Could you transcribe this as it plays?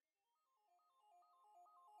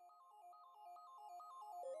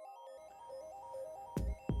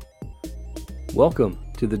Welcome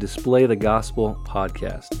to the Display the Gospel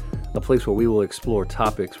podcast, a place where we will explore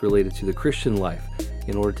topics related to the Christian life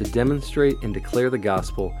in order to demonstrate and declare the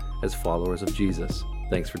gospel as followers of Jesus.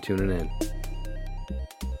 Thanks for tuning in.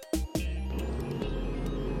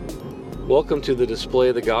 Welcome to the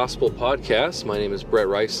Display the Gospel podcast. My name is Brett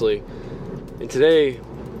Riceley, and today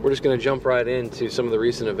we're just going to jump right into some of the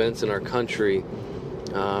recent events in our country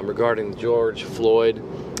regarding George Floyd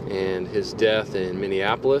and his death in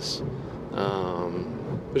Minneapolis.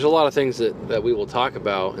 There's a lot of things that we will talk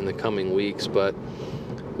about in the coming weeks, but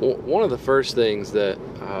one of the first things that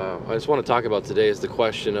I just want to talk about today is the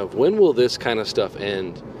question of when will this kind of stuff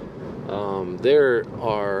end? There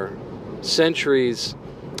are centuries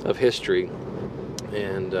of history,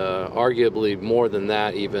 and arguably more than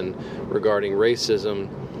that even, regarding racism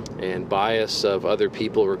and bias of other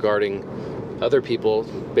people regarding other people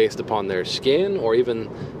based upon their skin or even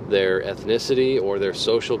their ethnicity or their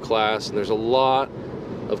social class. And there's a lot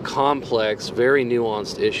of complex, very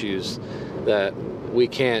nuanced issues that we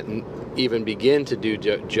can't even begin to do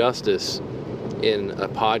justice in a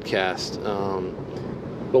podcast.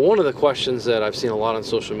 But one of the questions that I've seen a lot on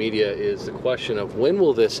social media is the question of when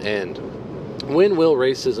will this end? When will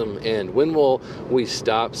racism end? When will we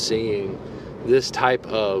stop seeing this type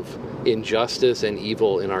of injustice and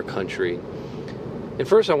evil in our country? And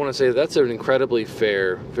first I want to say that's an incredibly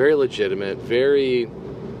fair, very legitimate, very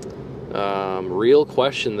real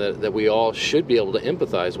question that we all should be able to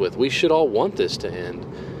empathize with. We should all want this to end.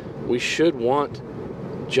 We should want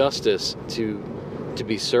justice to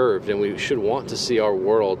be served, and we should want to see our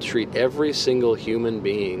world treat every single human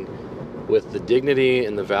being with the dignity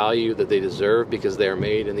and the value that they deserve because they are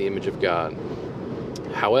made in the image of God.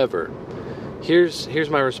 However, here's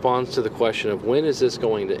my response to the question of when is this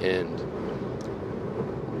going to end?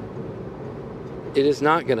 It is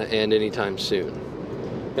not going to end anytime soon.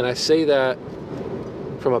 And I say that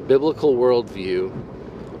from a biblical worldview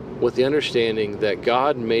with the understanding that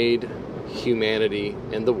God made humanity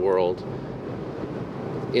and the world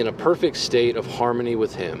in a perfect state of harmony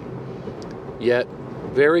with Him. Yet,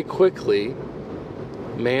 very quickly,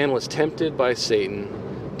 man was tempted by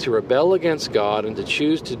Satan to rebel against God and to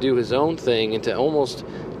choose to do his own thing and to almost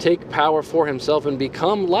take power for himself and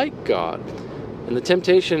become like God. And the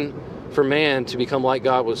temptation for man to become like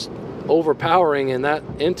God was overpowering, and that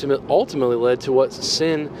ultimately led to what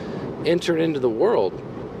sin entered into the world.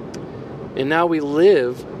 And now we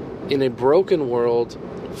live in a broken world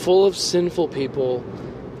full of sinful people.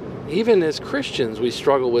 Even as Christians, we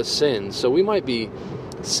struggle with sin. So we might be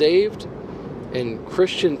saved, and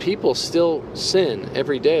Christian people still sin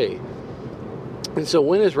every day. And so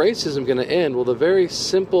when is racism going to end? Well, the very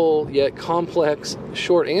simple yet complex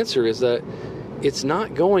short answer is that it's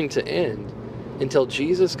not going to end until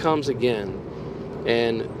Jesus comes again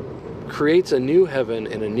and creates a new heaven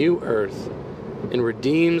and a new earth and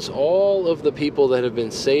redeems all of the people that have been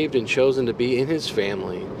saved and chosen to be in His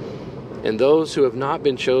family. And those who have not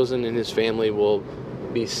been chosen in His family will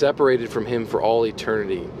be separated from Him for all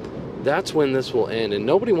eternity. That's when this will end. And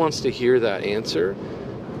nobody wants to hear that answer.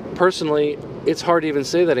 Personally, it's hard to even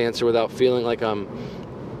say that answer without feeling like I'm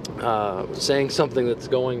saying something that's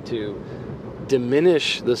going to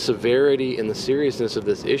diminish the severity and the seriousness of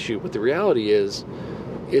this issue. But the reality is,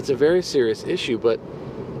 it's a very serious issue. But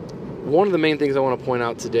one of the main things I want to point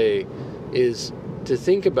out today is to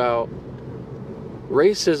think about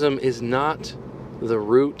racism is not the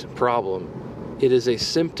root problem. It is a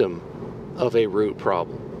symptom of a root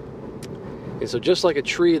problem. And so just like a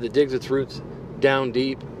tree that digs its roots down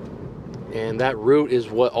deep, and that root is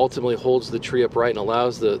what ultimately holds the tree upright and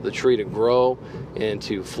allows the tree to grow and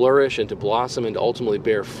to flourish and to blossom and to ultimately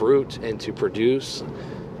bear fruit and to produce.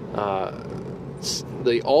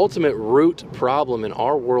 The ultimate root problem in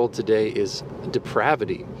our world today is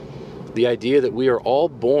depravity. The idea that we are all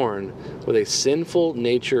born with a sinful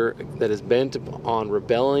nature that is bent on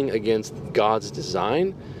rebelling against God's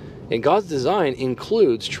design. And God's design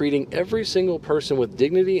includes treating every single person with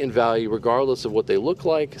dignity and value, regardless of what they look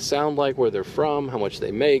like, sound like, where they're from, how much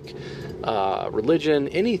they make, religion,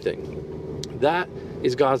 anything. That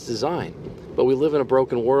is God's design. But we live in a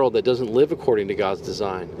broken world that doesn't live according to God's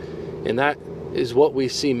design. And that is what we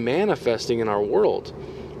see manifesting in our world.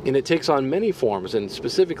 And it takes on many forms, and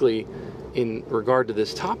specifically in regard to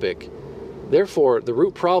this topic. Therefore, the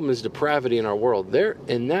root problem is depravity in our world.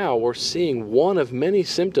 And now we're seeing one of many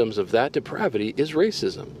symptoms of that depravity is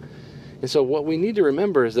racism. And so what we need to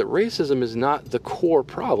remember is that racism is not the core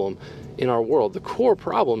problem in our world. The core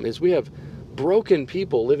problem is we have broken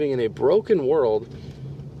people living in a broken world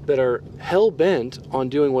that are hell-bent on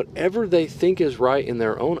doing whatever they think is right in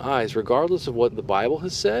their own eyes, regardless of what the Bible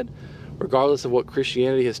has said, regardless of what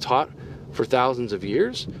Christianity has taught for thousands of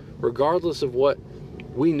years, regardless of what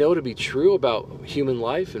we know to be true about human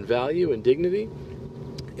life and value and dignity.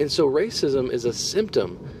 And so racism is a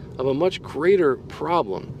symptom of a much greater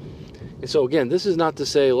problem. And so again, this is not to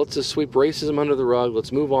say, let's just sweep racism under the rug,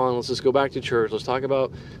 let's move on, let's just go back to church, let's talk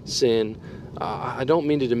about sin. I don't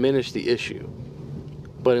mean to diminish the issue.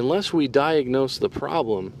 But unless we diagnose the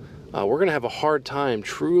problem, we're going to have a hard time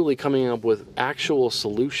truly coming up with actual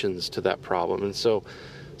solutions to that problem. And so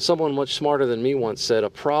someone much smarter than me once said, a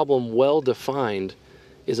problem well defined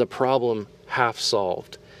is a problem half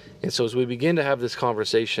solved. And so as we begin to have this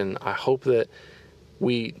conversation, I hope that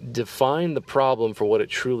we define the problem for what it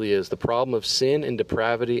truly is, the problem of sin and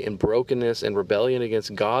depravity and brokenness and rebellion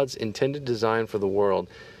against God's intended design for the world.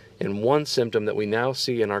 And one symptom that we now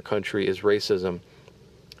see in our country is racism.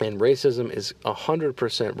 And racism is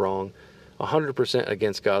 100% wrong, 100%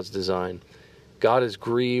 against God's design. God is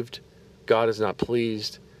grieved, God is not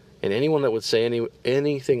pleased, and anyone that would say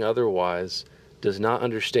anything otherwise does not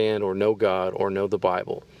understand or know God or know the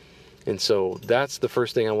Bible. And so that's the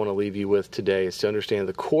first thing I want to leave you with today, is to understand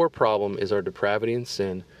the core problem is our depravity and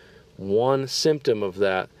sin. One symptom of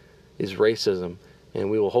that is racism. And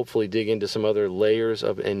we will hopefully dig into some other layers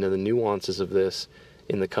and the nuances of this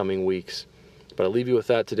in the coming weeks. But I'll leave you with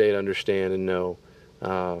that today to understand and know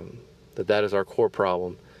that is our core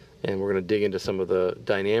problem. And we're going to dig into some of the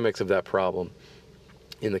dynamics of that problem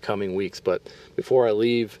in the coming weeks. But before I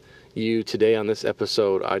leave you today on this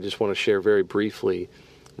episode, I just want to share very briefly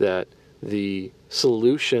that the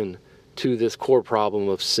solution to this core problem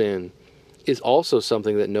of sin is also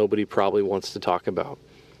something that nobody probably wants to talk about,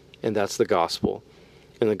 and that's the gospel.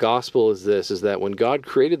 And the gospel is this, is that when God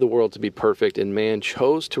created the world to be perfect and man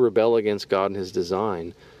chose to rebel against God and his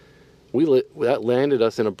design, that landed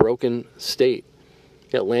us in a broken state.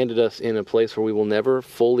 It landed us in a place where we will never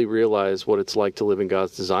fully realize what it's like to live in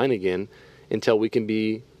God's design again until we can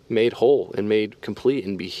be made whole and made complete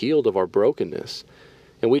and be healed of our brokenness.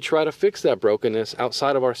 And we try to fix that brokenness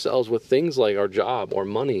outside of ourselves with things like our job or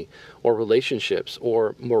money or relationships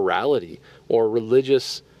or morality or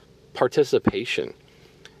religious participation.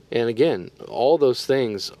 And again, all those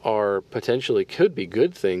things are potentially could be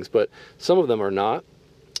good things, but some of them are not,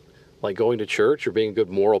 like going to church or being a good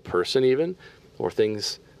moral person even, or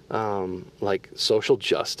things like social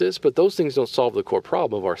justice. But those things don't solve the core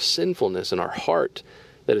problem of our sinfulness and our heart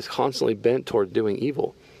that is constantly bent toward doing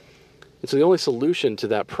evil. And so the only solution to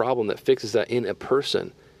that problem that fixes that in a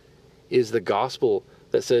person is the gospel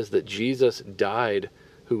that says that Jesus died,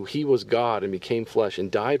 who he was God and became flesh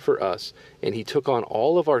and died for us, and he took on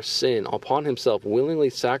all of our sin upon himself,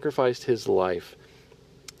 willingly sacrificed his life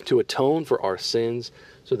to atone for our sins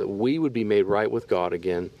so that we would be made right with God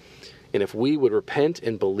again. And if we would repent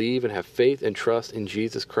and believe and have faith and trust in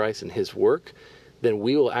Jesus Christ and his work, then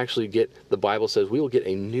we will actually get, the Bible says, we will get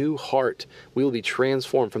a new heart. We will be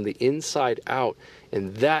transformed from the inside out.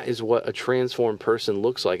 And that is what a transformed person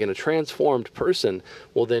looks like. And a transformed person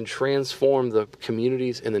will then transform the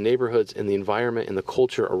communities and the neighborhoods and the environment and the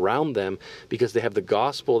culture around them, because they have the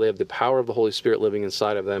gospel, they have the power of the Holy Spirit living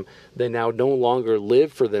inside of them. They now no longer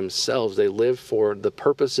live for themselves. They live for the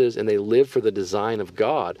purposes and they live for the design of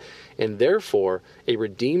God. And therefore, a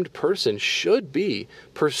redeemed person should be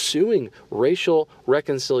pursuing racial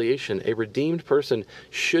reconciliation. A redeemed person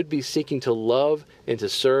should be seeking to love and to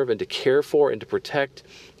serve and to care for and to protect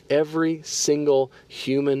every single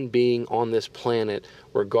human being on this planet,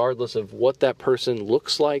 regardless of what that person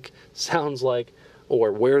looks like, sounds like,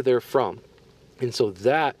 or where they're from. And so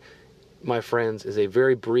that, my friends, is a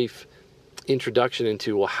very brief introduction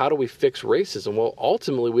into, well, how do we fix racism? Well,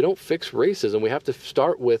 ultimately, we don't fix racism. We have to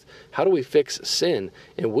start with, how do we fix sin?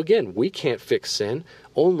 And again, we can't fix sin.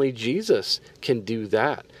 Only Jesus can do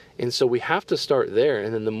that. And so we have to start there.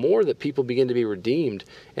 And then the more that people begin to be redeemed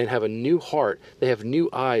and have a new heart, they have new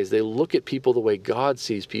eyes, they look at people the way God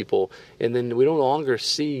sees people, and then we no longer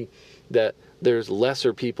see that there's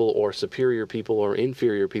lesser people or superior people or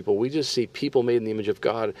inferior people. We just see people made in the image of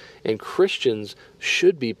God. And Christians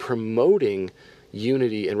should be promoting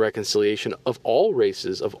unity and reconciliation of all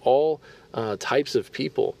races, of all types of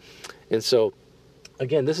people. And so,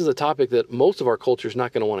 again, this is a topic that most of our culture is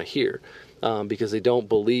not going to want to hear because they don't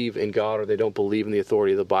believe in God or they don't believe in the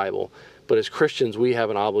authority of the Bible. But as Christians, we have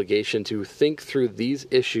an obligation to think through these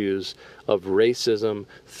issues of racism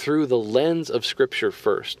through the lens of Scripture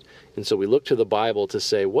first. And so we look to the Bible to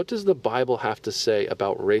say, what does the Bible have to say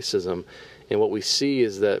about racism? And what we see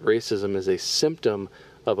is that racism is a symptom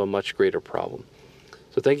of a much greater problem.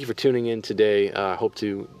 So thank you for tuning in today. I hope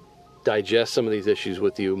to digest some of these issues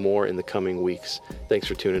with you more in the coming weeks. Thanks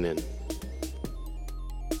for tuning in.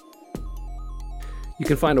 You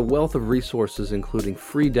can find a wealth of resources including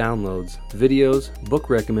free downloads, videos, book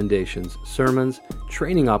recommendations, sermons,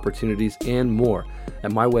 training opportunities, and more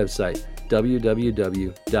at my website,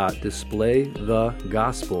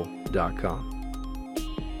 www.displaythegospel.com.